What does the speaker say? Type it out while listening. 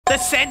The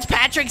St.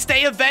 Patrick's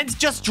Day event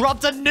just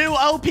dropped a new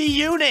OP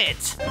unit.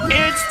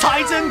 It's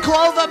Titan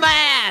Clover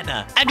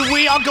Man. And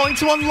we are going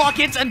to unlock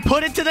it and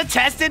put it to the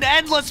test in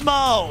endless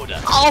mode.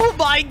 Oh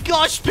my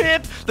gosh,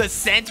 Pip. The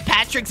St.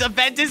 Patrick's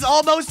event is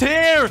almost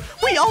here.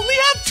 We only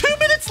have 2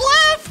 minutes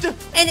left.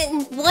 And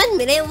in 1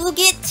 minute, we'll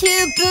get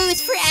 2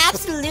 boosts for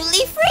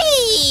absolutely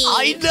free.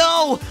 I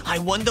know. I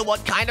wonder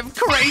what kind of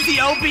crazy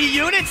OP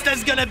units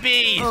there's gonna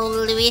be. Oh,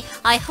 Louie,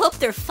 I hope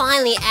they're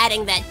finally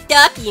adding that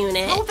duck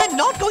unit. Oh, they're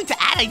not going to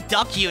add a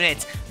duck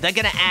unit. They're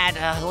gonna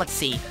add, let's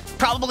see,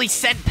 probably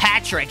St.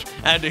 Patrick.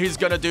 And he's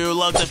gonna do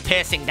loads of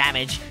piercing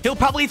damage. He'll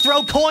probably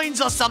throw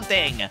coins or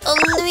something. Oh,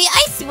 Louie,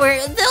 I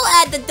swear, they'll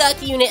add the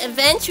duck unit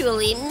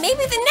eventually.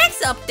 Maybe the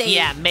next update.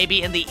 Yeah,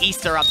 maybe in the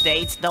Easter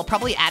update, they'll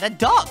probably add a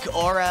duck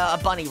or a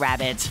bunny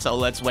rabbit. So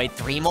let's wait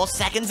 3 more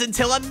seconds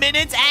until a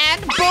minute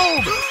and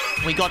boom!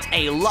 We got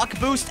a luck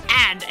boost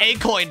and a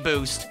coin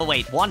boost. Oh,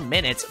 wait, 1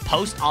 minute.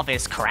 Post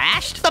office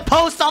crashed? The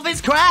post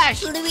office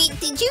crashed! Louie,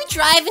 did you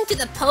drive into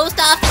the post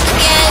office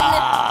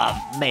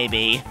again?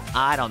 Maybe.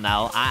 I don't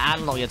know. I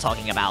don't know what you're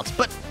talking about.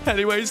 But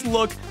anyways,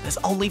 look, there's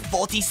only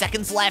 40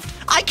 seconds left.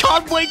 I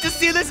can't wait to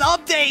see this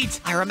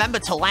update. I remember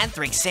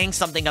Talanthrix saying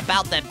something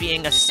about there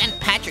being a St.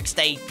 Patrick's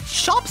Day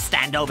shop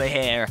stand over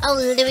here. Oh,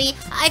 Louie,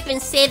 I've been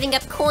saving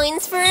up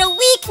coins for a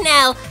week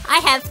now. I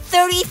have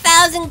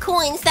 30,000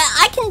 coins that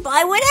I can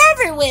buy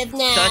whatever with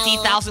now.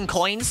 30,000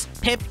 coins?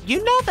 Pip,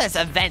 you know there's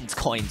event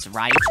coins,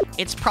 right?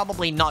 It's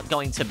probably not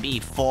going to be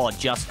for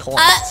just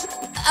coins.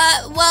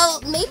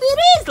 Well, maybe it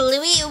is,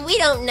 Louie. We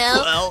don't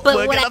know. Well, but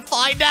we're gonna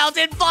find out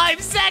in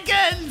 5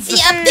 seconds! The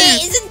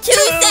update is in 2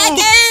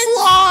 seconds!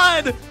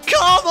 1!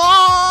 Come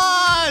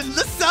on!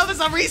 The servers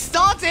are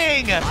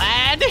restarting!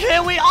 And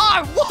here we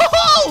are!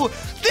 Whoa!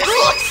 This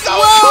looks so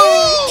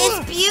cool!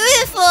 It's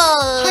beautiful!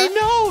 I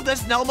know!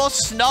 There's no more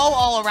snow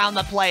all around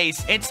the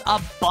place. It's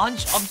a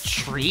bunch of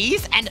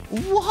trees and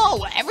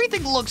whoa!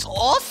 Everything looks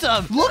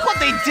awesome! Look what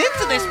they did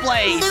to this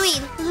place! Louie,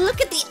 look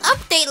at the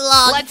update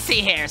log! Let's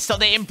see here. So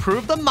they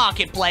improved the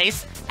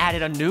marketplace,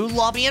 added a new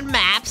lobby and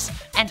maps,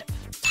 and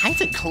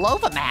Titan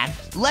Clover Man.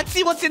 Let's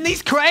see what's in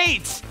these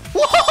crates!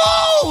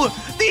 Whoa!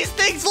 These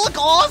things look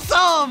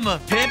awesome!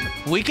 Pip,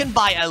 we can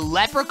buy a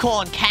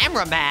leprechaun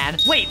cameraman.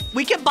 Wait,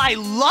 we can buy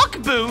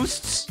luck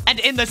boosts. And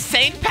in the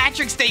St.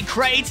 Patrick's Day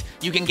crate,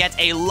 you can get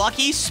a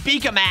lucky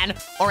speaker man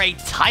or a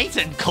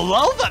Titan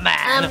Clover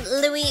Man.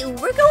 Louie,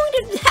 we're going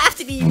to have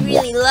to be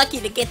really lucky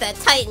to get that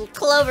Titan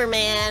Clover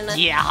Man.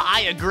 Yeah,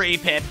 I agree,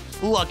 Pip.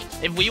 Look,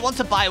 if we want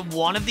to buy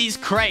one of these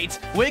crates,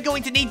 we're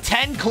going to need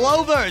 10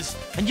 clovers.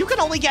 And you can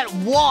only get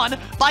 1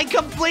 by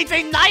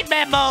completing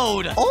Nightmare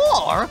Mode.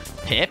 Or,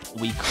 Pip,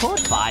 we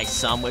could buy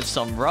some with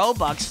some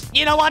Robux.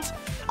 You know what?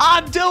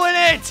 I'm doing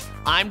it!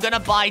 I'm gonna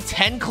buy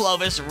 10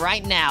 clovers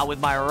right now with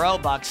my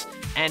Robux.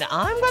 And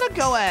I'm gonna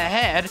go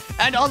ahead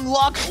and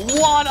unlock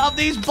 1 of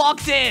these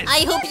boxes.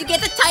 I hope you get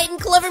the Titan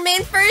Clover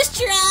Man first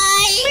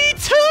try. Me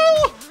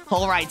too!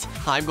 Alright,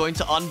 I'm going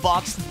to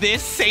unbox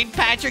this St.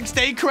 Patrick's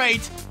Day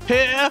crate.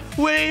 Here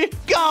we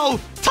go!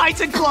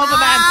 Titan Clover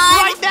Man,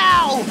 right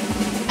now!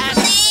 And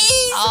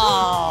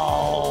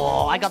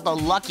oh, I got the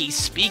lucky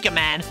speaker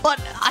man, but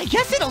I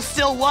guess it'll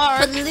still work.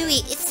 But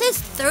Louie, it says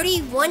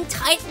 31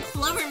 Titan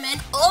Clover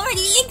Men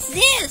already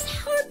exist.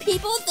 How are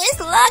people this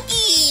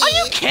lucky? Are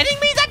you kidding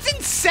me? That's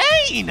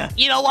insane!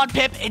 You know what,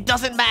 Pip? It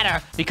doesn't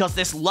matter, because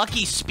this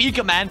lucky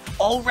speaker man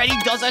already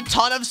does a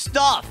ton of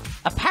stuff.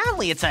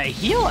 Apparently, it's a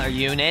healer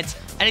unit,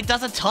 and it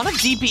does a ton of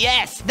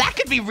DPS. That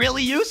could be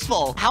really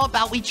useful. How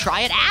about we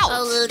try it out?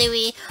 Oh,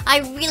 Louie, I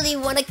really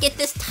want to get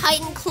this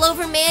Titan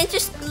Clover Man.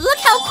 Just look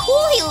how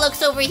cool he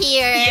looks over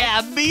here.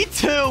 Yeah, me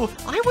too.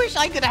 I wish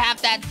I could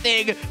have that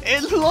thing.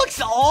 It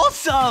looks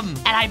awesome.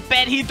 And I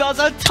bet he does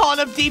a ton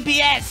of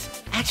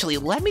DPS. Actually,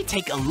 let me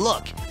take a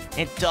look.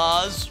 It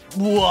does,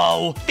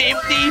 whoa,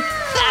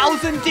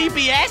 50,000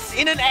 DPS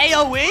in an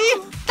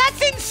AoE?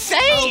 That's insane!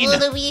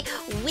 Oh, Louie,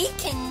 we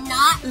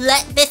cannot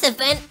let this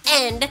event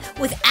end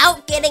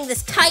without getting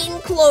this Titan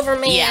Clover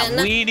Man.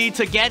 Yeah, we need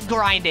to get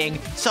grinding.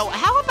 So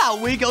how about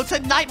we go to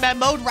Nightmare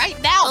Mode right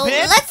now,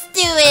 Pip? Let's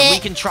do it! And we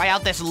can try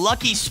out this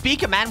lucky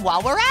speaker man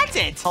while we're at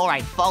it. All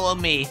right, follow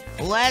me.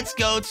 Let's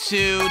go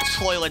to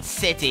Toilet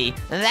City.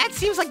 That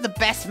seems like the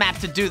best map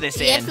to do this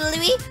in. Yes,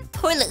 Louie,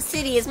 Toilet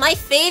City is my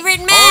favorite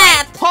map. All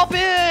right, pop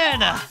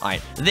in! All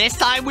right, this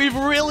time we've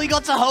really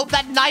got to hope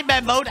that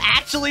Nightmare Mode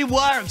actually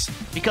works.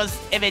 Because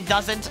if it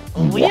doesn't,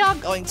 we are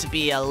going to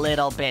be a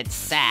little bit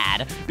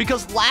sad.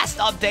 Because last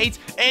update,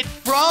 it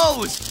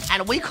froze.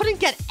 And we couldn't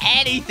get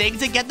anything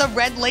to get the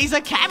red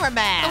laser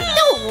cameraman. Oh,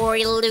 don't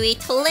worry, Louie.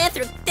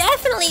 Talanthrix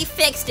definitely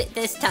fixed it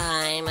this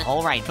time.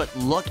 All right, but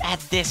look at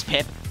this,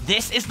 Pip.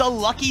 This is the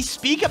Lucky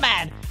Speaker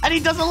Man, and he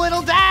does a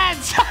little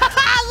dance.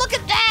 Look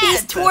at that.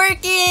 He's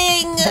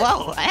twerking.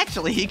 Whoa,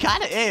 actually, he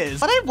kind of is.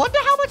 But I wonder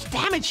how much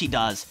damage he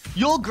does.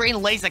 Your green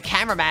laser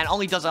cameraman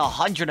only does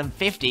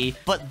 150,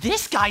 but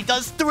this guy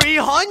does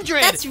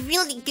 300. That's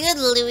really good,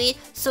 Louie.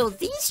 So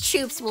these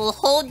troops will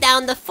hold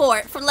down the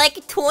fort for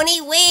like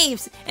 20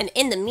 waves. And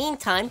in the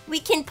meantime, we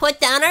can put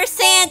down our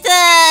Santas.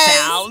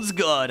 Sounds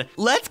good.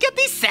 Let's get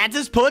these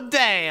Santas put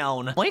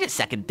down. Wait a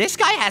second. This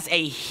guy has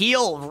a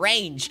heal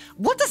range.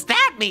 What does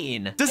that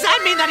mean? Does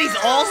that mean that he's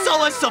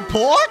also a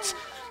support?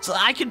 So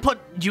I can put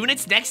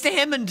units next to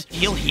him and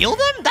he'll heal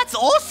them? That's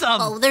awesome!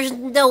 Oh, there's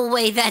no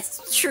way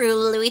that's true,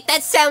 Louie.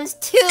 That sounds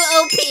too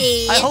OP.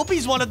 I hope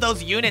he's one of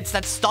those units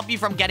that stop you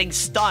from getting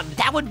stunned.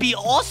 That would be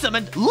awesome.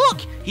 And look,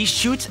 he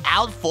shoots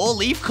out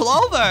 4-leaf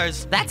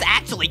clovers. That's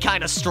actually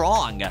kind of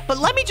strong. But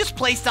let me just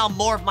place down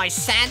more of my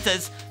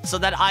Santas so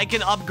that I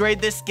can upgrade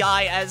this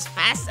guy as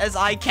fast as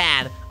I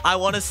can. I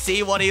want to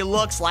see what he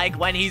looks like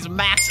when he's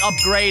max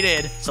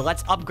upgraded. So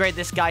let's upgrade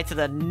this guy to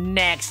the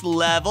next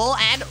level.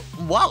 And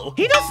whoa,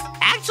 he does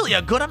actually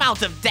a good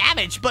amount of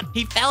damage, but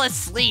he fell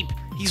asleep.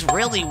 He's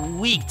really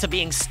weak to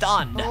being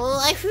stunned.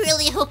 Oh, I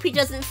really hope he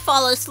doesn't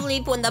fall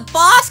asleep when the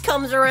boss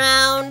comes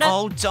around.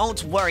 Oh,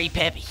 don't worry,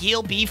 Pip.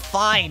 He'll be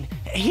fine.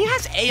 He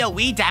has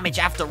AoE damage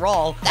after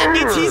all. That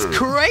means he's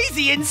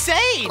crazy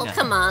insane. Oh,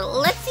 come on.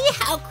 Let's see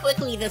how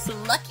quickly this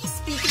Lucky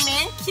Speaker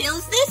Man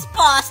kills this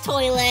boss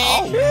toilet.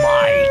 Oh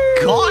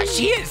my gosh,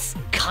 he is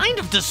kind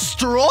of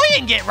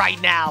destroying it right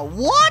now.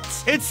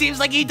 What? It seems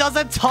like he does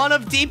a ton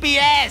of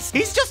DPS.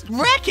 He's just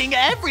wrecking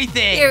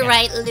everything. You're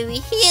right, Louie.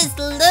 He is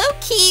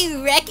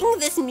low-key wrecking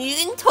this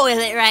mutant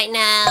toilet right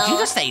now. Did you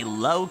just say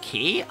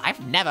low-key? I've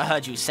never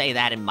heard you say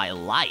that in my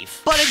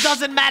life. But it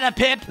doesn't matter,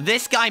 Pip.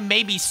 This guy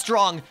may be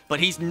strong,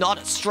 but he's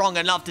not strong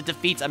enough to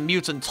defeat a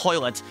mutant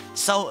toilet.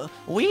 So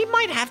we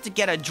might have to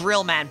get a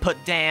drill man put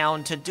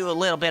down to do a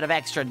little bit of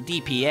extra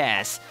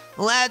DPS.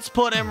 Let's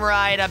put him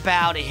right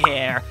about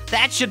here.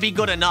 That should be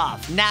good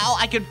enough. Now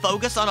I can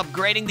focus on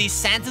upgrading these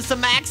Santas to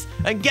max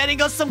and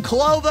getting us some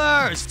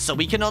clovers so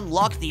we can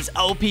unlock these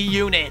OP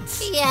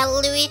units. Yeah,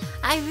 Louie,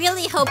 I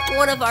really hope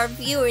one of our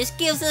viewers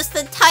gives us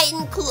the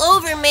Titan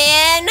Clover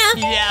Man.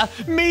 Yeah,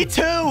 me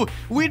too.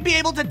 We'd be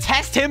able to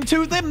test him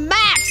to the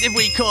max if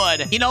we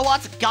could. You know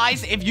what,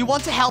 guys? If you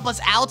want to help us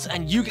out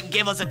and you can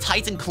give us a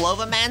Titan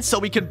Clover Man so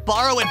we can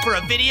borrow it for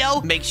a video,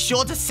 make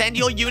sure to send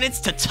your units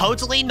to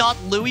Totally Not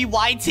Louie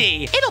YT.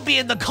 It'll be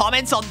in the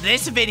comments on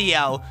this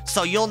video,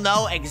 so you'll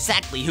know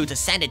exactly who to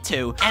send it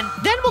to, and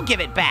then we'll give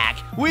it back.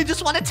 We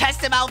just want to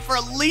test him out for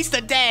at least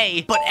a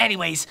day. But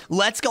anyways,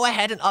 let's go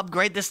ahead and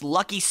upgrade this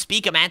Lucky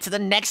Speaker Man to the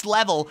next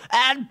level,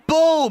 and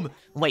boom!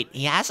 Wait,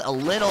 he has a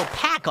little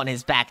pack on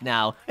his back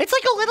now. It's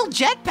like a little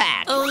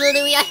jetpack. Oh,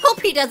 Louie, I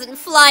hope he doesn't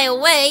fly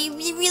away.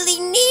 We really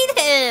need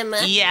him.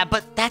 Yeah,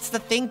 but that's the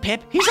thing,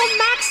 Pip. He's on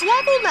max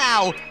level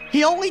now.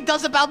 He only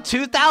does about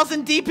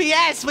 2,000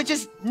 DPS, which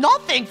is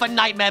nothing for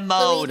Nightmare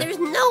Mode. Louie, there's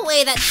no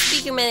way that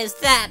Speaker Man is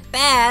that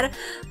bad.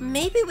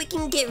 Maybe we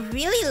can get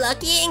really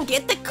lucky and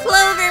get the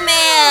Clover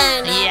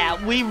Man.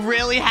 Yeah, we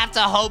really have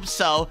to hope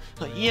so.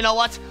 You know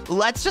what?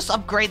 Let's just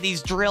upgrade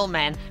these drill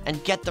men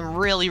and get them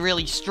really,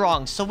 really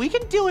strong so we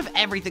can deal with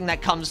everything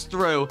that comes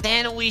through.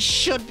 Then we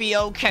should be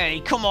okay.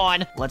 Come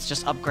on. Let's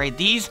just upgrade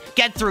these,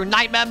 get through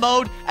Nightmare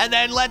Mode, and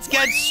then let's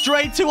get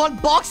straight to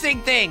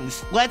unboxing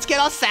things. Let's get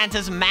our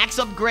Santas max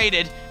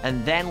upgraded,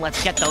 and then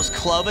let's get those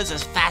clovers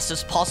as fast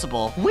as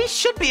possible. We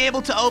should be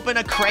able to open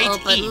a crate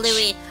but each.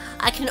 Louie,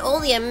 I can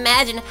only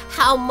imagine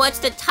how much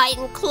the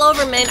Titan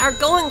Clovermen are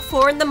going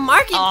for in the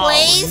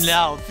marketplace. Oh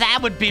no, that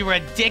would be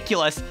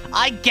ridiculous.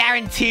 I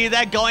guarantee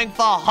they're going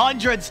for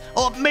hundreds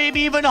or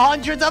maybe even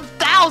hundreds of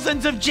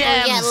thousands of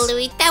gems. Oh, yeah,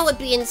 Louie, that would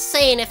be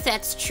insane if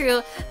that's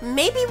true.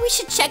 Maybe we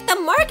should check the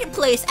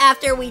marketplace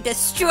after we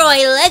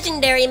destroy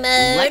Legendary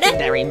Mode.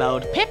 Legendary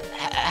Mode? Pip,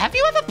 have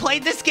you ever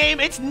played this game?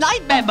 It's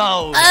Nightmare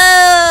Mode.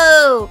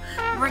 Oh,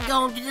 we're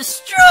going to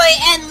destroy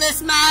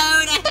Endless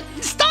Mode.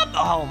 Stop!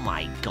 Oh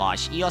my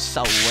gosh, you're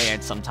so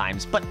weird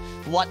sometimes. But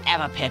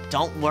whatever, Pip,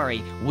 don't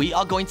worry. We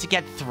are going to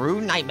get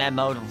through Nightmare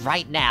Mode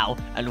right now,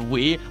 and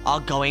we are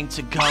going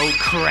to go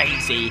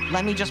crazy.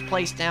 Let me just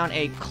place down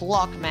a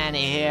clock man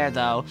here,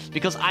 though,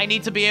 because I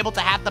need to be able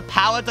to have the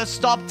power to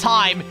stop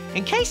time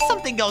in case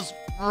something goes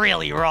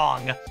really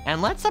wrong.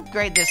 And let's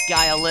upgrade this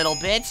guy a little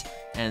bit.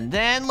 And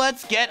then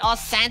let's get our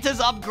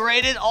Santas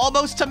upgraded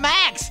almost to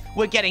max.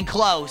 We're getting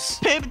close.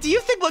 Pip, do you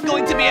think we're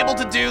going to be able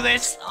to do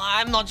this?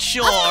 I'm not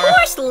sure. Of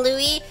course,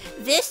 Louie.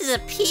 This is a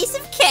piece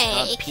of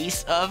cake. A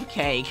piece of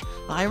cake.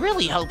 I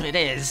really hope it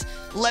is.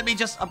 Let me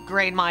just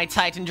upgrade my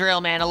Titan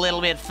Drill Man a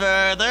little bit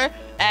further.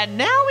 And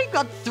now we've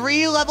got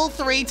 3 level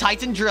 3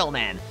 Titan Drill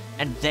Man.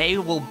 And they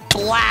will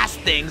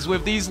blast things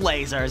with these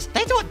lasers.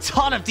 They do a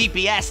ton of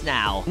DPS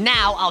now.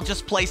 Now, I'll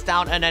just place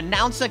down an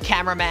announcer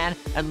cameraman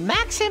and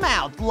max him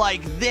out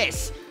like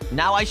this.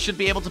 Now I should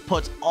be able to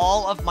put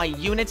all of my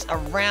units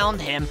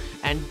around him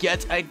and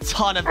get a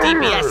ton of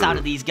DPS out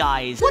of these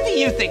guys. What do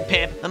you think,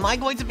 Pip? Am I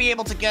going to be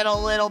able to get a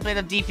little bit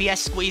of DPS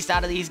squeezed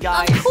out of these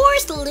guys? Of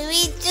course,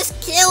 Louie.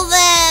 Just kill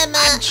them.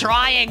 I'm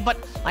trying, but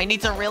I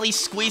need to really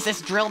squeeze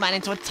this drill man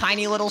into a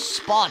tiny little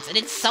spot, and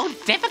it's so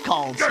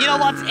difficult. You know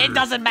what? It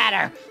doesn't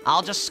matter.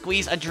 I'll just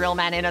squeeze a drill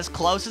man in as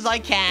close as I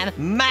can,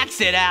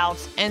 max it out,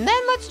 and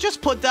then let's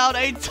just put down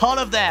a ton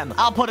of them.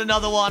 I'll put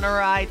another one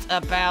right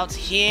about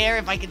here,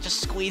 if I can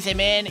just squeeze him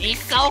in.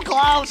 He's so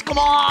close, come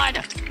on!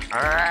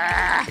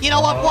 You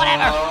know what,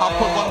 whatever. I'll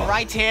put one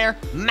right here,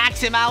 max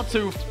him out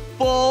to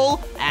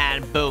full,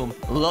 and boom.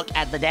 Look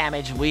at the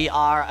damage we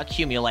are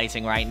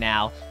accumulating right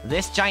now.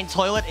 This giant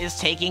toilet is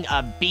taking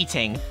a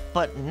beating,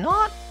 but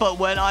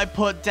when I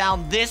put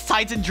down this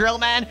Titan drill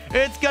man,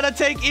 it's gonna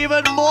take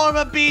even more of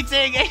a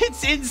beating.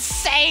 It's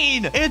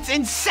insane. It's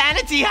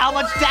insanity how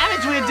much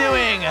damage we're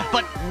doing.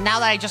 But now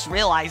that I just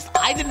realized,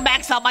 I didn't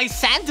max out my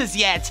Santas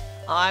yet.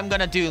 I'm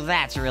gonna do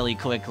that really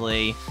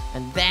quickly,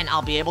 and then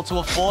I'll be able to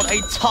afford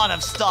a ton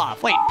of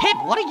stuff. Wait, Pip,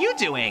 what are you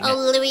doing? Oh,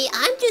 Louie,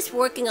 I'm just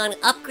working on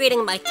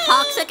upgrading my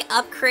toxic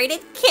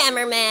upgraded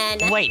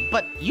cameraman. Wait,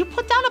 but you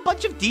put down a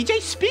bunch of DJ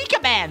Speaker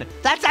Man.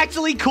 That's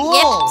actually cool.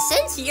 Yep,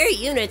 since your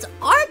units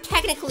are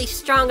technically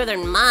stronger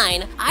than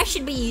mine, I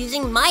should be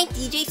using my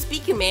DJ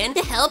Speaker Man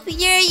to help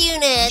your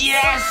units.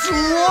 Yes,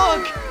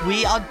 look!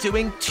 We are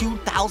doing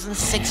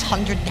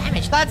 2,600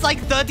 damage. That's like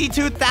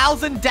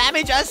 32,000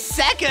 damage a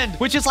second,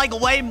 which is like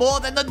way more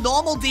than the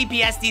normal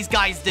DPS these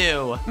guys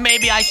do.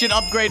 Maybe I should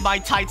upgrade my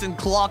Titan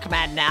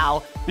Clockman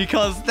now,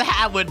 because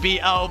that would be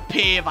OP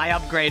if I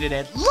upgraded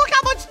it. Look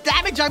how much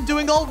damage I'm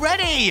doing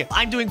already.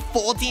 I'm doing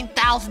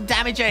 14,000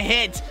 damage a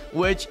hit,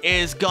 which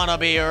is gonna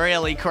be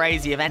really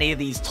crazy if any of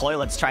these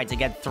toilets tried to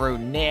get through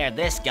near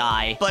this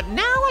guy. But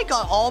now I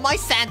got all my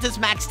Santas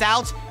maxed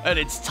out, and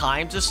it's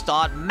time to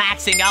start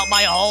maxing out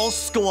my whole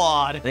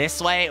squad. This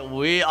way,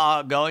 we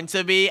are going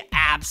to be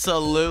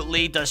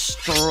absolutely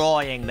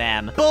destroying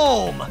them.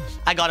 Boom!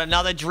 I got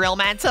another drill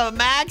man to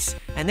max,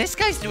 and this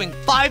guy's doing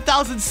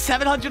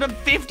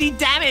 5,750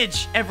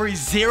 damage every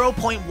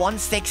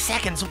 0.16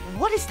 seconds.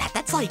 What is that?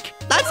 That's like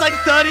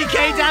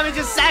 30k damage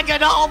a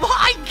second. Oh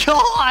my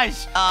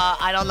gosh!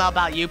 I don't know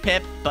about you,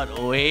 Pip, but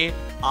we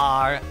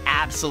are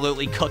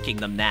absolutely cooking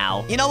them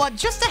now. You know what?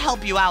 Just to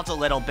help you out a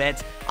little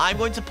bit, I'm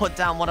going to put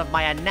down one of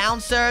my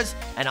announcers,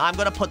 and I'm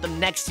going to put them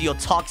next to your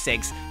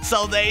toxics,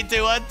 so they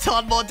do a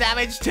ton more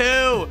damage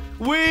too.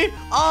 We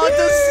are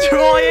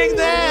destroying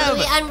them.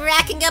 Louie, I'm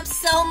racking up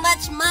so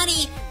much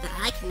money that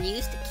I can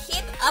use to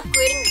keep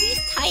upgrading these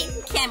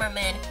Titan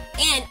cameramen.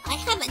 And I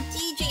have a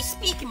DJ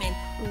Speakerman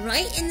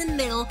right in the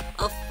middle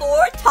of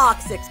 4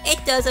 toxics. It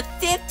does a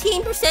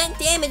 15%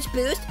 damage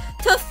boost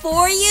to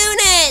 4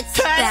 units!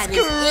 That's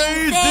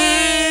crazy!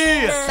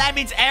 That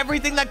means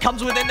everything that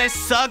comes within this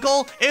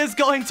circle is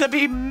going to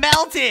be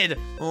melted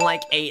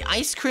like a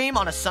ice cream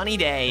on a sunny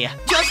day.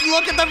 Just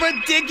look at the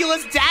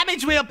ridiculous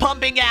damage we are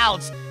pumping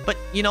out! But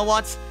you know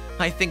what?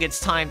 I think it's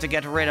time to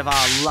get rid of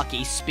our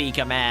lucky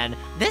speaker man.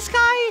 This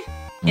guy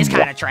is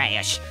kind of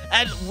trash,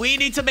 and we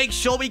need to make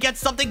sure we get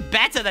something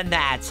better than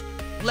that.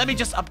 Let me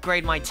just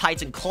upgrade my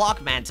Titan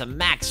Clockman to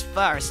max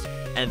first,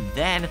 and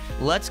then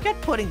let's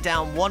get putting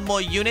down one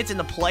more unit in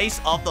the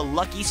place of the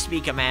lucky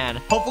speaker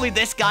man. Hopefully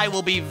this guy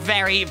will be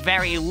very,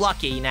 very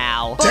lucky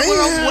now. But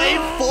we're on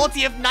wave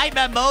 40 of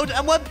nightmare mode,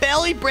 and we're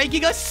barely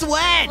breaking a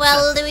sweat.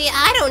 Well, Louie,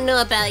 I don't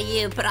know about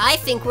you, but I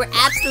think we're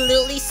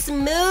absolutely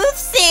smooth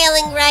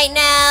sailing right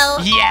now.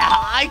 Yeah,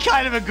 I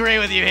kind of agree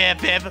with you here,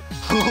 Pip.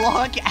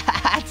 Look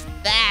at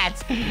that.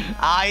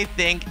 I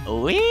think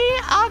we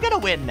are gonna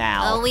win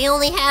now. Oh, we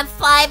only have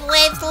 5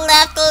 waves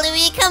left,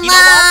 Louie. Come You know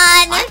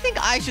on. what? I think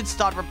I should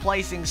start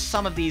replacing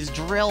some of these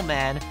drill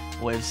men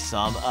with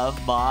some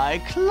of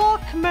my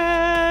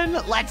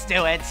clockmen. Let's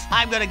do it.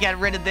 I'm gonna get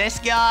rid of this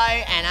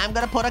guy, and I'm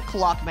gonna put a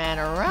clockman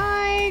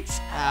right.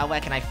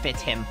 Where can I fit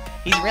him?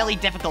 He's really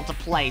difficult to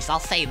place, I'll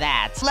say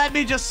that. Let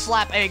me just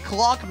slap a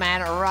clockman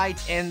right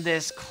in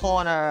this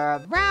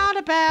corner, round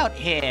about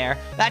here.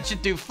 That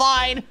should do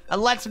fine. And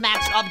let's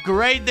max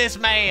upgrade this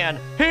man.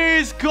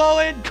 He's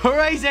going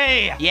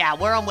crazy. Yeah,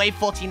 we're on wave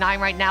 49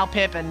 right now,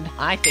 Pip, and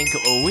I think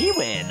we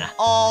win.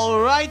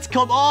 All right,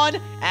 come on.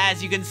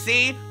 As you can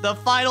see, the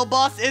final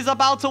boss is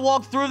about to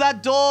walk through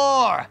that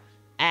door.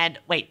 And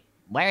wait,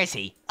 where is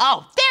he?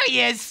 Oh, there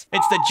he is.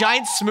 It's the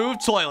giant smooth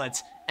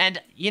toilet.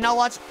 And you know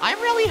what? I'm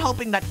really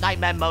hoping that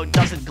nightmare mode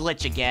doesn't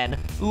glitch again.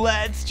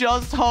 Let's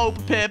just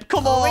hope, Pip.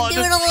 Come on. We're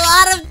doing a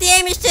lot of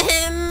damage to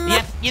him.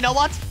 Yep, you know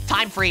what?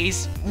 Time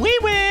freeze. We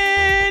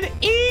win!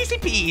 Easy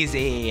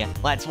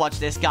peasy. Let's watch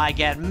this guy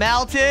get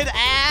melted,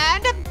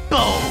 and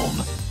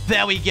boom!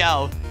 There we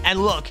go. And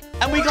look,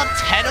 and we got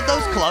 10 of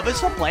those clovers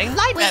for playing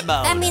nightmare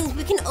mode. That means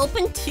we can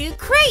open 2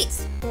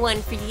 crates.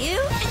 One for you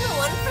and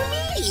one for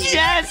me.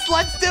 Yes,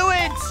 let's do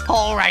it.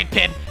 All right,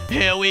 Pip,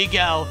 here we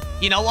go.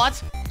 You know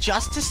what?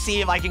 Just to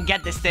see if I can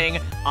get this thing,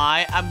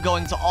 I am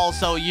going to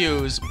also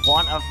use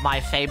one of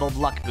my fabled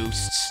luck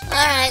boosts. All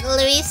right,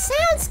 Louie,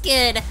 sounds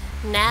good.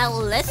 Now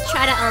let's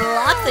try to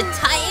unlock the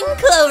Titan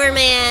Clover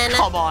Man.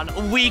 Come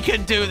on, we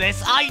can do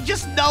this. I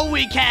just know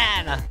we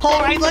can.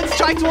 All right, let's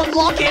try to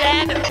unlock it,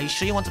 and... Are you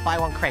sure you want to buy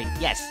one crate?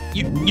 Yes.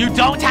 You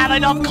don't have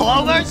enough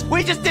clovers?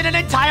 We just did an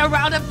entire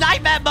round of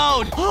Nightmare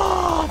Mode.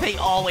 Oh, they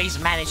always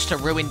manage to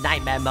ruin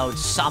Nightmare Mode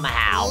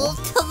somehow.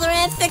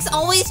 Teleranthic's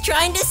always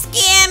trying to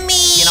scam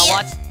me. You know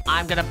what?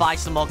 I'm gonna buy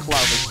some more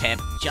clovers, Pip,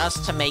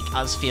 just to make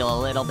us feel a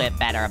little bit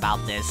better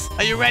about this.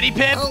 Are you ready,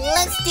 Pip?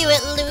 Let's do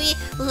it, Louie.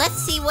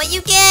 Let's see what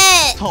you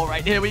get. All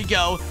right, here we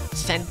go.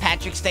 St.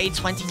 Patrick's Day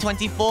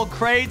 2024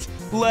 crate.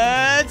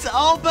 Let's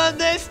open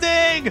this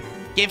thing.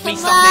 Give me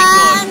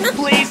something good,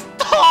 please.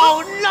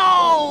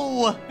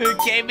 Oh, no! It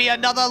gave me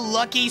another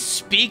lucky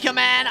speaker,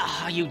 man.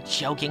 Oh, are you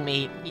joking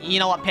me? You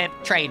know what, Pip?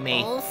 Trade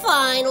me. Oh,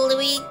 fine,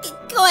 Louie.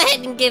 Go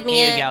ahead and give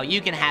me it. Here you go.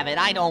 You can have it.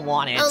 I don't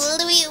want it. Oh,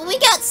 Louie, we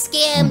got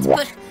scammed,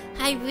 but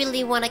I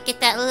really want to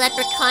get that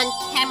leprechaun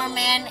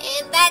cameraman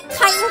and that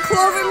Titan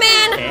Clover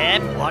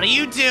Man. Pip, what are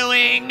you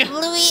doing?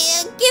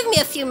 Louie, give me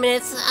a few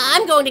minutes.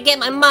 I'm going to get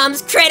my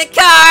mom's credit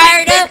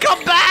card. Pip,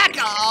 come back!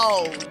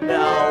 Oh,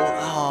 no.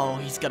 Oh,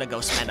 he's gonna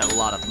go spend a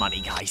lot of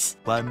money, guys.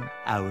 1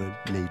 hour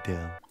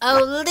later.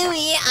 Oh,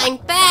 Louie, I'm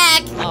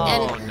back.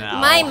 Oh, and no.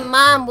 my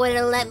mom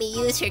wouldn't let me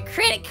use her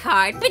credit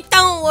card, but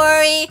don't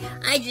worry.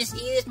 I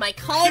just used my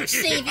college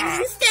savings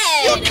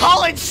instead. Your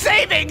college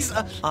savings?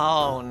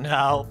 Oh,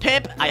 no.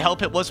 Pip, I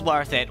hope it was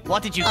worth it.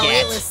 What did you Oh,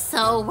 get? it was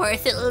so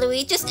worth it,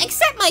 Louie. Just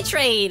accept my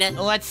trade.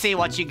 Let's see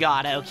what you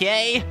got,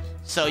 okay?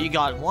 So you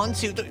got 1,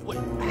 2, 3... Wait,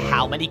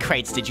 how many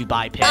crates did you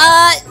buy, Pip?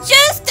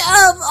 Just,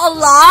 a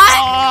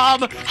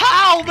lot.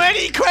 How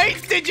many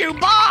crates did you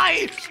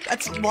buy?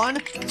 That's 1,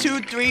 2,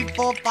 3,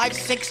 4, 5,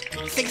 6.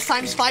 6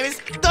 times 5 is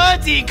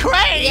 30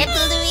 crates! Yep,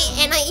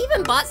 Louie, and I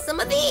even bought some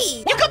of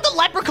these. You got the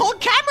leprechaun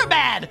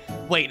cameraman!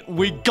 Wait,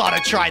 we gotta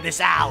try this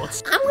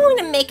out. I'm going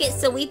to make it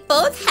so we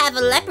both have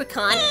a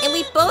leprechaun and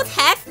we both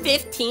have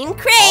 15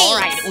 crates. All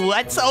right,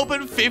 let's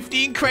open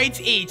 15 crates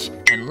each,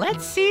 and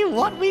let's see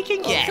what we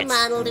can get. Come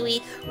on,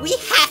 Louie. We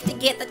have to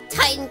get the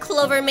Titan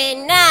Clover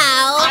Man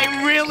now.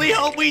 I really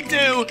hope we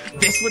do.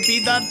 This would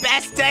be the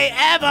best day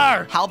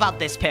ever. How about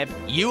this, Pip?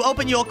 You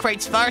open your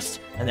crates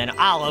first, and then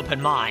I'll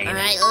open mine. All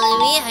right,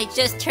 Louie, I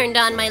just turned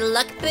on my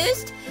luck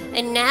boost,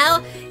 and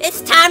now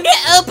it's time to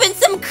open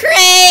some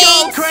crates.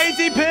 Go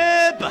crazy, Pip!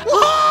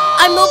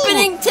 I'm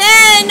opening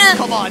 10.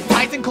 Come on,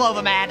 Titan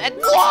Clover Man. And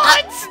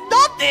what?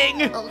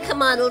 Nothing. Oh,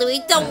 come on,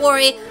 Louie. Don't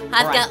worry.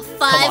 I've All right, got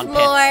 5 come on,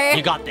 more. Pip.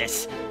 You got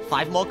this.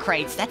 5 more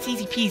crates. That's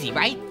easy peasy,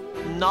 right?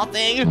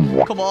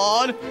 Nothing. Come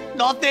on.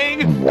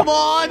 Nothing. Come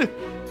on.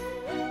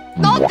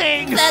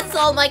 Nothing. That's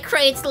all my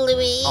crates,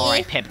 Louie. All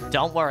right, Pip.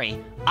 Don't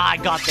worry. I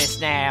got this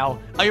now.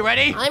 Are you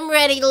ready? I'm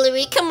ready,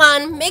 Louie. Come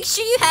on. Make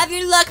sure you have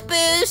your luck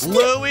boost.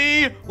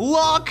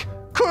 Louieblox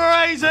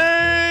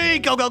crazy!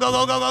 Go, go, go,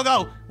 go, go, go,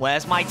 go!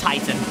 Where's my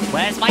Titan?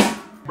 Where's my...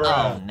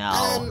 Oh,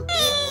 no.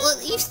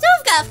 You've still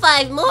got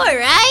 5 more,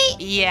 right?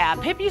 Yeah,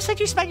 Pip, you said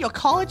you spent your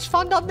college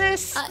fund on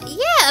this?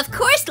 Yeah, of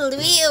course,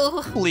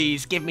 Louie.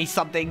 Please give me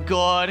something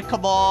good.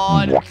 Come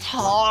on.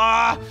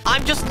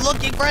 I'm just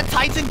looking for a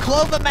Titan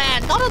Clover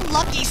Man, not a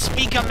lucky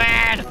speaker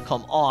man.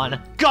 Come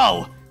on.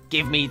 Go!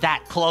 Give me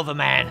that Clover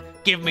Man.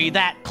 Give me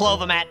that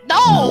Clover Man.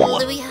 No!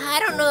 Louie, I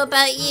don't know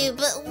about you,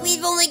 but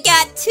we've only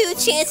got 2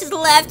 chances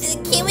left.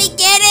 Can we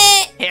get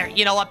it? Here,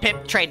 you know what,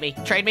 Pip? Trade me.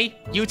 Trade me.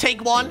 You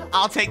take one,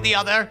 I'll take the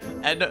other,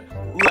 and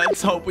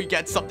let's hope we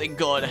get something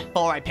good.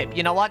 All right, Pip,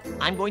 you know what?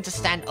 I'm going to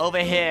stand over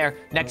here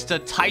next to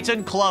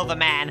Titan Clover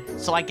Man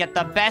so I get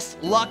the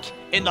best luck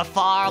in the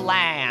far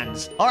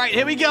lands. All right,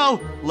 here we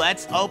go.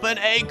 Let's open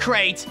a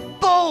crate.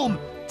 Boom!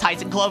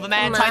 Titan Clover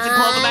Man, Titan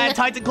Clover Man,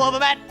 Titan Clover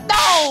Man.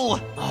 No!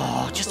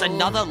 Oh, just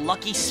another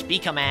lucky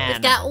speaker man.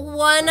 We've got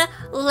 1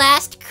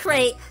 last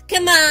crate.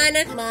 Come on.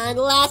 Come on,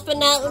 last but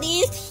not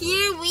least,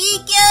 here we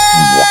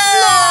go!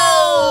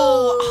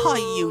 No! Are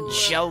you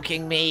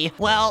joking me?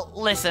 Well,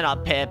 listen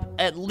up, Pip.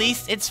 At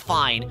least it's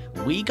fine.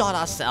 We got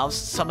ourselves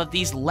some of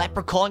these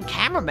leprechaun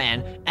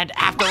cameramen, and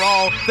after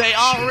all, they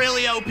are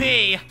really OP.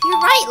 You're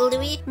right,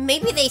 Louie.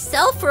 Maybe they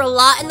sell for a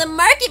lot in the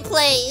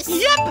marketplace.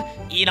 Yep!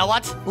 You know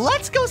what?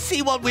 Let's go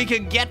see what we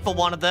can get for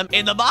one of them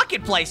in the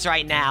marketplace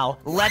right now.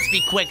 Let's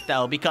be quick,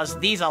 though, because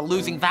these are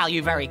losing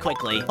value very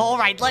quickly. All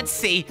right, let's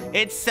see.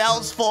 It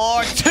sells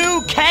for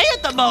 2K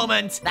at the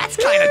moment. That's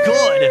kind of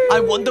good. I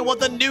wonder what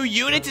the new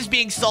unit is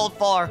being sold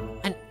for.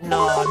 And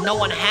no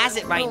one has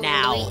it right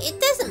now. Louie,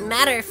 it doesn't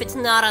matter if it's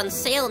not on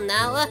sale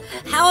now.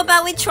 How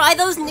about we try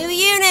those new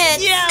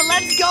units? Yeah,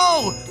 let's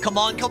go. Come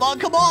on, come on,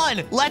 come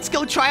on. Let's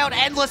go try out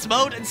Endless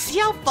Mode and see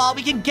how far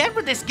we can get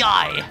with this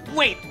guy.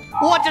 Wait.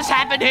 What just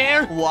happened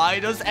here? Why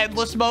does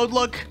Endless Mode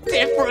look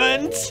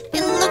different?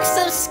 It looks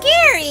so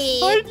scary.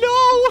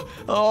 I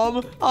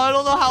know. I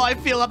don't know how I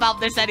feel about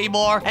this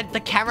anymore. And the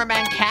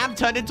cameraman cam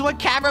turned into a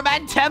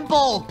cameraman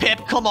temple. Pip,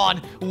 come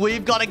on.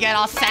 We've got to get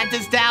our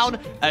Santas down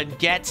and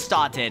get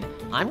started.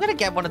 I'm going to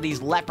get one of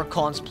these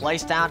leprechauns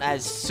placed down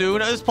as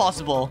soon as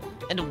possible.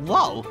 And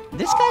whoa,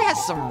 this guy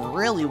has some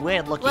really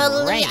weird looking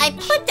Well, Louie, range. I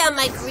put down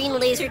my green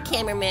laser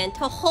cameraman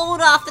to hold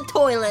off the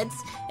toilets.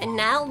 And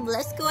now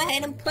let's go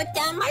ahead and put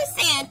down my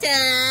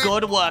Santa.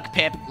 Good work,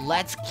 Pip.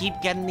 Let's keep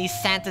getting these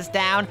Santas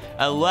down,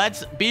 and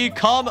let's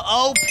become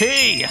OP.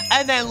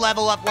 And then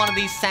level up one of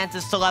these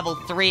Santas to level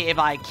 3 if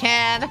I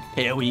can.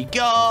 Here we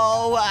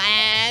go,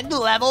 and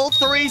level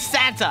 3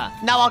 Santa.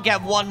 Now I'll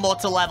get one more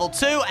to level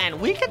 2, and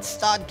we can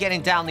start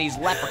getting down these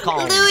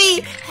leprechauns.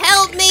 Louie,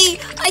 help me!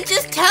 I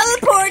just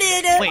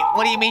teleported! Wait,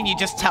 what do you mean you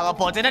just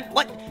teleported?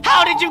 What?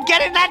 How did you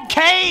get in that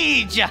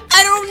cage?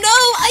 I don't know!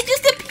 I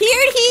just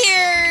appeared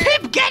here!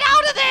 Pip, get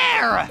out of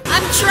there!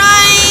 I'm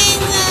trying!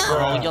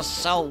 Oh, you're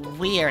so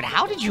weird.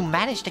 How did you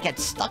manage to get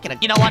stuck in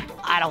it? You know what?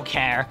 I don't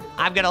care.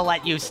 I'm gonna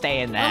let you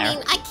stay in there. I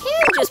mean, I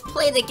can just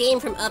play the game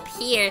from up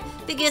here,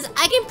 because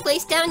I can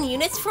place down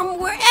units from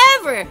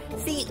wherever.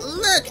 See,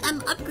 look,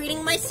 I'm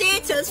upgrading my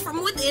Santas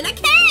from within a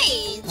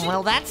cage.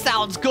 Well, that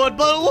sounds good,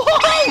 but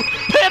whoa!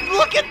 Pip,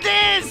 look at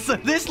this!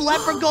 This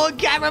leprechaun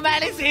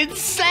cameraman is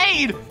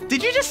insane!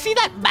 Did you just see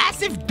that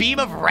massive beam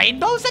of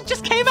rainbows that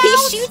just came out?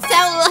 He shoots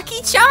out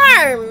Lucky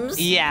Charms.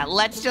 Yeah,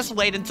 let's just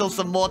wait until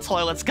some more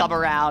toilets come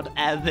around,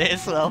 and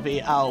this will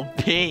be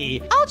OP.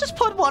 I'll just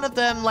put one of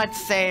them,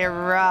 let's say,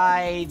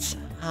 right...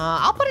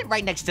 I'll put it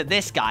right next to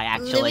this guy,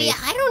 actually. Louie,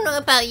 I don't know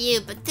about you,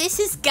 but this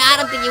has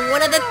gotta be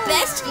one of the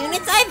best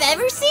units I've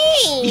ever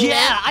seen.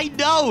 Yeah, I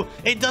know.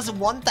 It does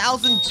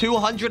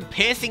 1,200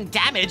 piercing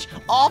damage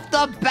off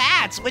the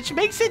bat, which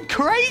makes it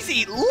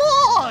crazy.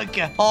 Look!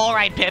 All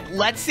right, Pip,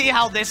 let's see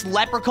how this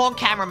leprechaun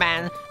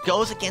cameraman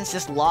goes against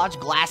this large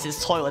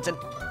glasses toilet. And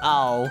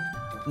oh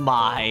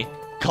my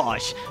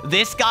gosh,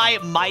 this guy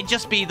might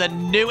just be the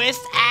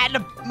newest and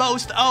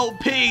most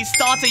OP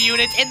starter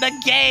unit in the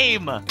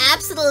game.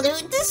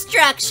 Absolute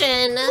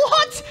destruction.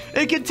 What?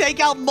 It can take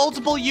out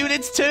multiple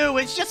units too,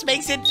 which just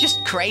makes it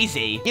just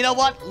crazy. You know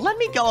what? Let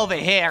me go over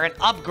here and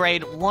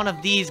upgrade one of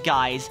these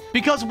guys,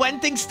 because when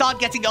things start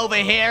getting over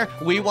here,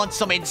 we want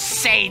some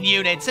insane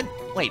units. And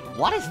wait,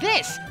 what is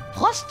this?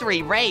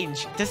 +3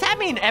 range. Does that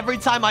mean every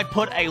time I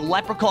put a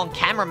leprechaun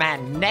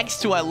cameraman next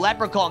to a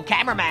leprechaun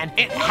cameraman,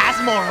 it has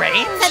more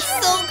range? That's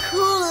so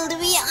cool,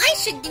 Louie. I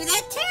should do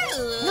that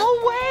too. No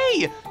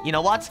way! You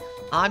know what?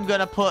 I'm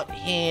gonna put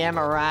him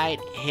right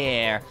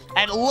here.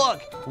 And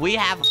look, we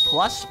have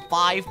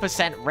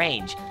 +5%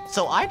 range.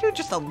 So I do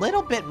just a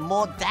little bit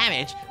more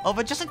damage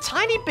over just a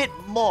tiny bit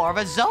more of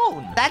a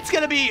zone. That's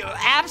gonna be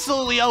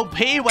absolutely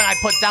OP when I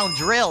put down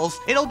drills.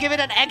 It'll give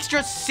it an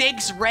extra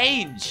 6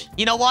 range.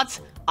 You know what?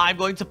 I'm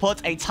going to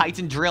put a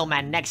Titan Drill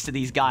Man next to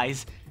these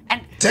guys.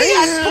 And he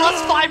has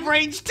 +5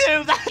 range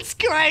too! That's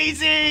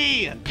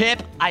crazy!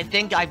 Pip, I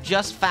think I've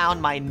just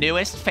found my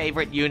newest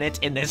favorite unit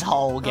in this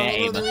whole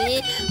game.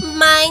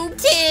 Mine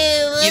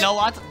too! You know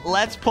what?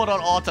 Let's put on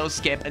auto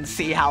skip and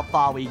see how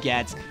far we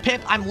get.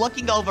 Pip, I'm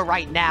looking over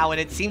right now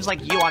and it seems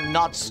like you are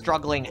not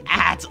struggling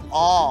at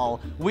all.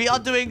 We are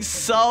doing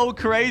so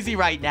crazy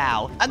right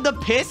now. And the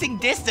piercing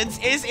distance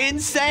is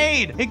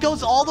insane! It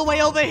goes all the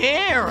way over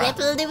here!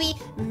 Louie,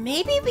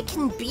 maybe we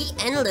can beat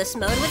Endless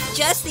Mode with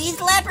just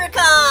these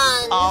leprechauns!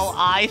 Oh,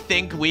 I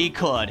think we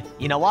could.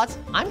 You know what?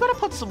 I'm gonna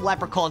put some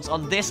leprechauns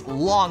on this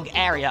long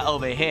area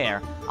over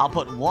here. I'll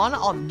put one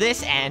on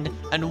this end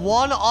and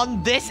one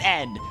on this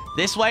end.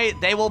 This way,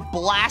 they will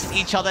blast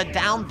each other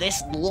down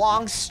this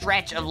long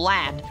stretch of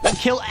land and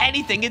kill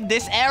anything in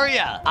this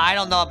area. I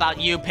don't know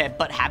about you, Pip,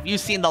 but have you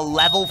seen the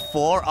level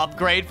 4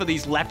 upgrade for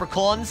these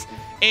leprechauns?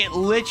 It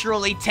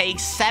literally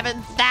takes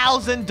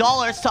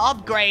 $7,000 to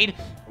upgrade,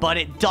 but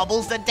it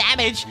doubles the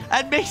damage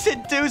and makes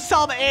it do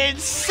some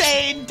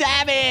insane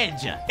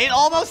damage. It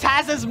almost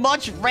has as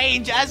much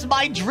range as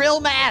my Drill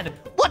Man.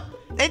 What?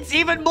 It's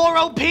even more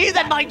OP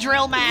than my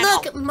Drill Man.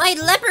 Look, my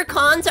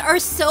leprechauns are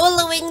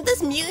soloing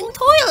this mutant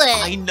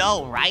toilet. I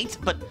know, right?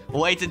 But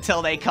wait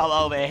until they come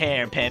over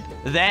here, Pip.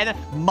 Then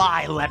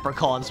my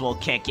leprechauns will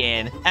kick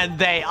in, and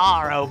they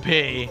are OP.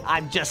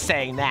 I'm just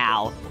saying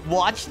now.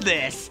 Watch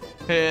this.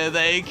 Here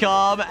they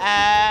come,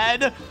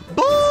 and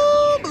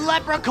boom!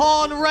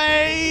 Leprechaun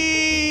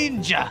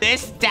range!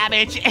 This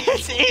damage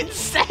is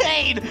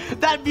insane!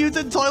 That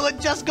mutant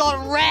toilet just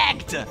got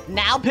wrecked!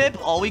 Now, Pip,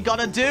 all we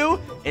gotta do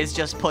is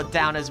just put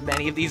down as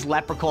many of these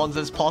leprechauns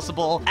as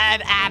possible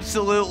and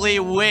absolutely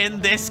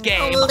win this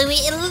game. Oh, Louie,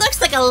 it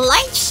looks like a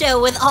light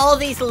show with all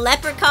these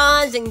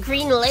leprechauns and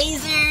green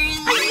lasers.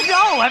 I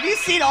know! Have you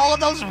seen all of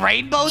those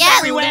rainbows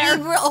everywhere?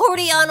 Louie, we're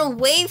already on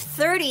wave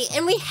 30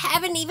 and we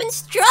haven't even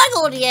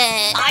struggled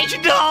yet. I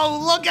know!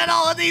 Look at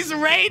all of these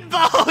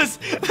rainbows!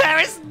 There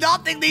is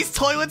nothing these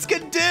toilets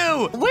can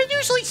do! We're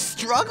usually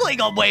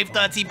struggling on wave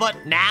 30,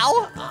 but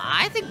now,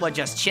 I think we're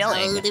just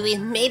chilling. Oh, Louie,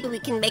 maybe we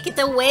can make it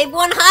to wave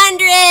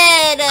 100!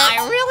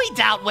 I really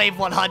doubt wave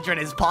 100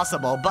 is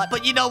possible,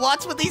 but you know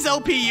what? With these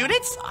OP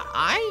units,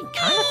 I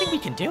kind of think we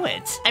can do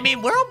it. I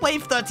mean, we're on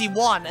wave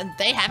 31, and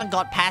they haven't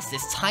got past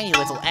this tiny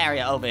little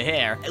area over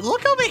here.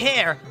 Look over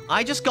here!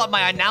 I just got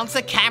my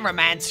announcer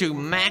cameraman to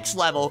max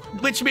level,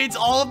 which means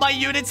all of my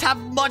units have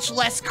much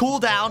less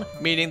cooldown,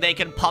 meaning they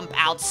can pump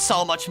out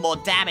so much more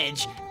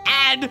damage.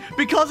 And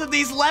because of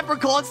these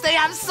leprechauns, they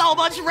have so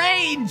much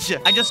range!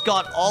 I just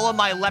got all of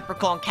my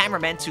leprechaun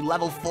cameramen to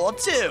level 4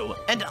 too.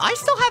 And I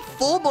still have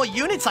 4 more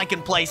units I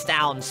can place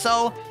down,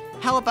 so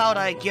how about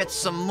I get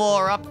some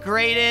more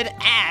upgraded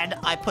and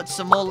I put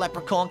some more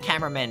leprechaun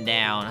cameramen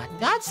down?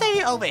 I'd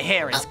say over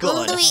here is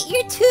good. Louie,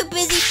 you're too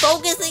busy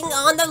focusing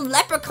on the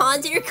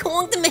leprechauns. You're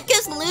going to make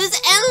us lose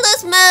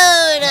endless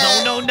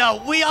mode.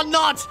 No, we are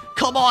not.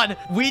 Come on,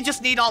 we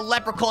just need our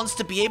leprechauns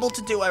to be able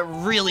to do a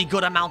really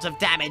good amount of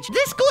damage.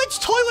 This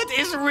glitch toilet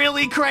is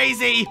really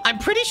crazy. I'm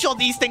pretty sure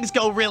these things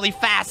go really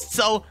fast,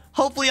 so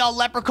hopefully our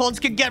leprechauns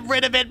can get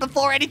rid of it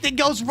before anything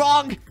goes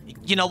wrong.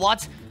 You know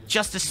what?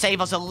 Just to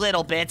save us a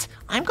little bit,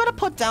 I'm gonna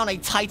put down a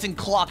Titan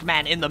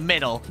Clockman in the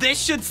middle. This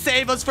should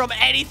save us from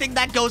anything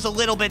that goes a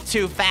little bit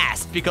too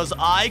fast, because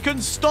I can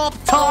stop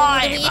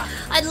time! Louie,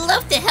 I'd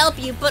love to help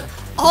you, but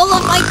all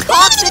of my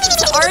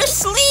toxics are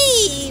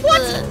asleep!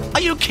 What?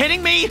 Are you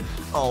kidding me?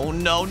 Oh,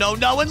 no,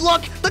 and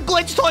look! The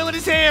glitch toilet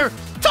is here!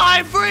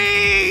 Time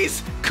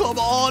freeze! Come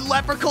on,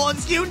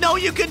 leprechauns, you know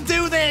you can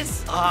do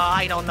this!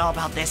 I don't know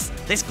about this.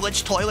 This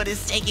glitch toilet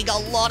is taking a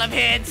lot of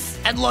hits.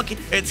 And look,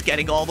 it's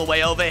getting all the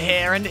way over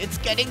here, and it's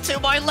getting to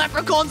my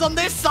leprechauns on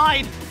this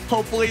side.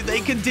 Hopefully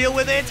they can deal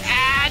with it,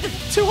 and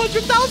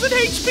 200,000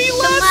 HP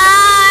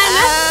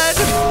left!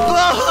 Come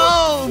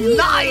on! And boom!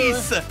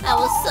 Nice! That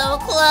was so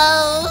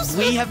close!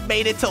 We have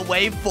made it to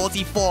wave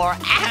 44,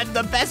 and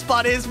the best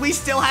part is we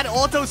still had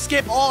auto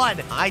skip on.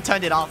 I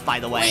turned it off,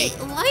 by the way. Wait,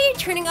 why are you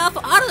turning off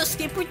auto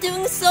skip? We're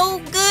doing so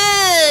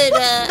good!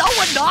 No,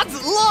 we're not!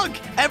 Look!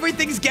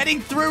 Everything's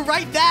getting through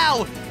right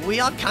now! We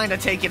are kind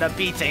of taking a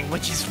beating,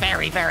 which is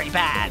very, very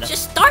bad.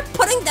 Just start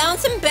putting down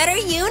some better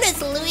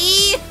units,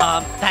 Louie!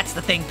 That's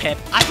the thing, Pip.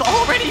 I've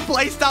already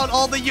placed down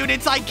all the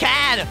units I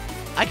can!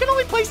 I can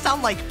only place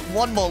down, like,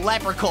 1 more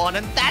leprechaun,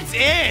 and that's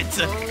it!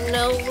 Oh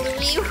no,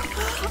 Louie.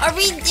 Are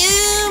we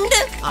doomed?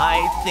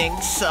 I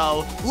think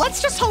so.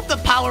 Let's just hope the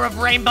power of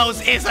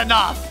rainbows is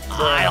enough.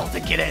 I don't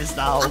think it is,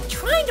 though. I'm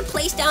trying to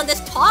place down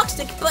this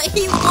toxic, but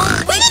he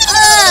won't wake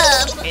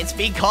up! It's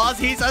because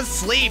he's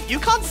asleep. You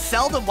can't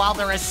sell them while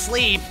they're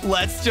asleep.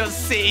 Let's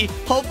just see.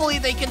 Hopefully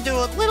they can do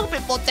a little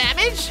bit more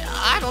damage.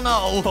 I don't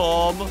know.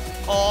 Come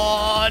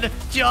on.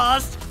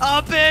 Just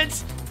a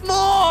bit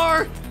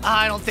more.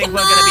 I don't think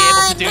we're going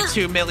to be able to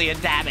do 2 million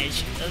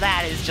damage.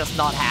 That is just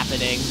not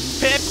happening.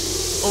 Pip,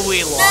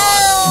 we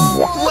lost.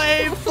 No.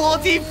 Wave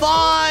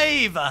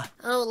 45.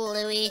 Oh,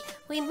 Louie,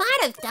 we might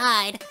have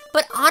died,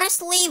 but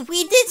honestly,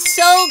 we did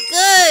so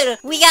good.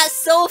 We got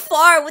so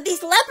far with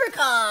these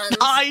leprechauns.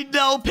 I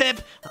know,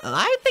 Pip.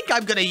 I think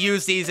I'm gonna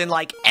use these in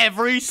like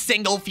every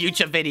single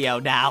future video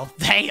now.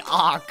 They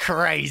are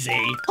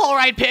crazy. All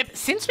right, Pip,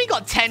 since we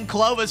got 10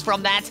 clovers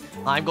from that,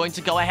 I'm going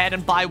to go ahead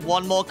and buy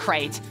 1 more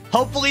crate.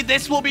 Hopefully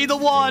this will be the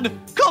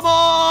one. Come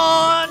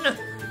on!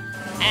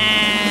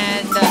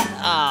 And,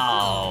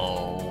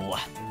 oh.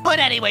 But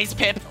anyways,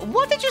 Pip,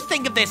 what did you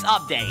think of this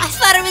update? I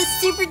thought it was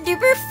super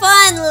duper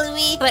fun,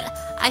 Louie, but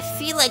I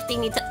feel like they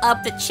need to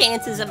up the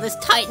chances of this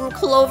Titan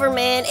Clover,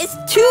 man. It's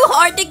too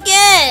hard to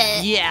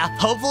get. Yeah,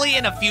 hopefully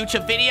in a future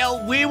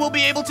video, we will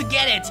be able to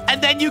get it.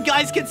 And then you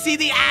guys can see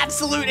the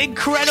absolute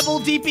incredible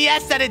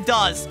DPS that it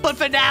does. But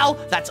for now,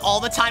 that's all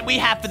the time we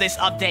have for this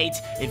update.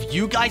 If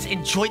you guys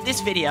enjoyed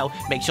this video,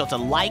 make sure to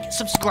like,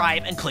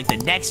 subscribe, and click the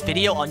next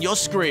video on your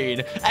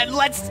screen. And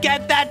let's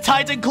get that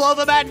Titan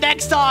Clover man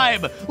next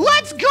time.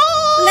 Let's go!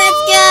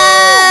 Let's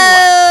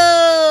go!